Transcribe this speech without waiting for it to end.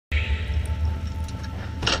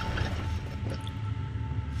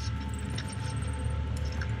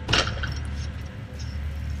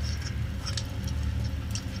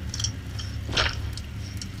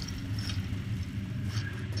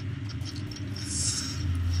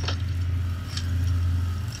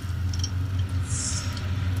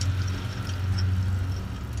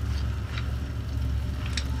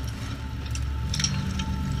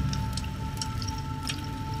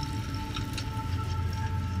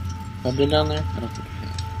I've been down there? I don't think I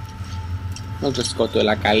have. We'll just go to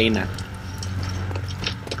La Culina.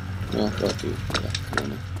 We'll go to La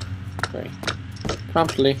Culina. Very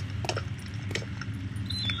promptly.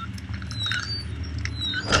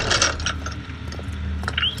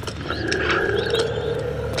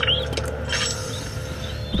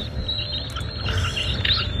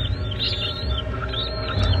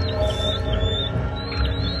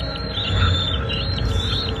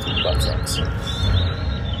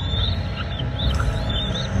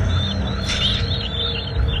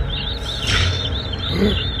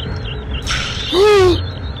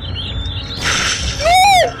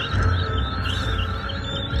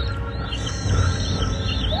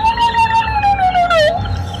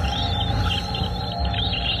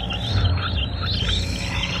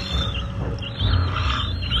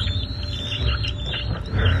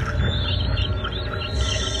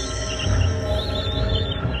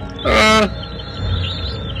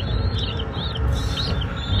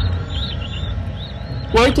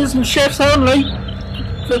 Waiters and chefs only.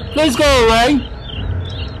 Please go away.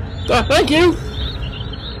 Thank you.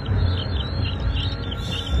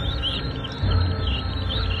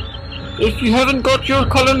 If you haven't got your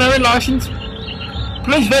culinary license,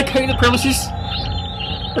 please vacate the premises.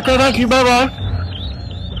 Okay, thank you. Bye bye.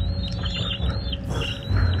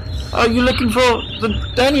 Are you looking for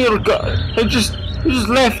the Daniel guy? He just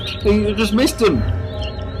left. You just missed him.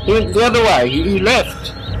 He went the other way. He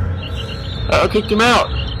left. I kicked him out.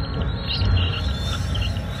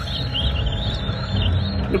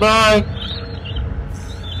 Goodbye.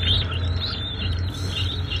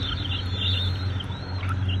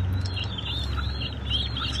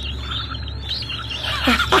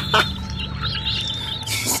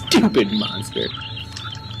 Stupid monster.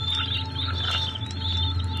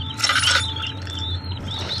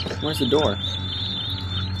 Where's the door?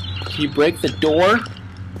 Can you break the door?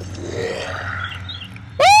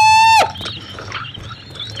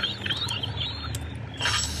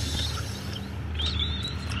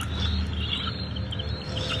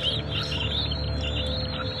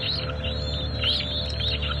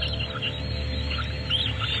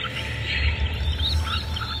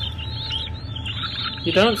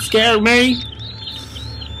 You don't scare me.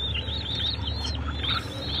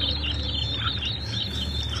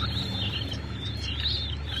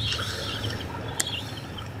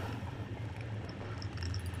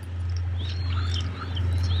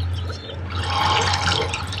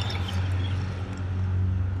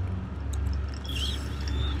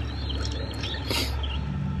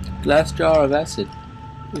 Glass jar of acid.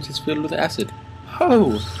 It is filled with acid.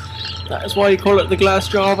 Oh, that is why you call it the glass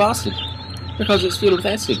jar of acid. Because it's filled with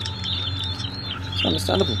acid. It's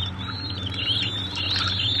understandable.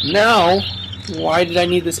 Now, why did I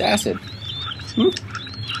need this acid?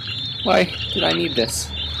 Why did I need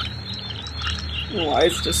this? Why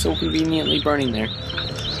is it just so conveniently burning there?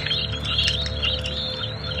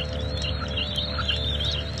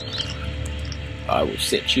 I will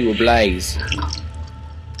set you ablaze.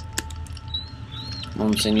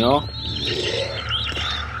 Monsignor.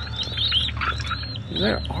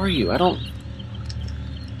 Where are you? I don't...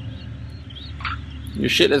 Your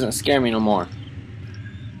shit doesn't scare me no more.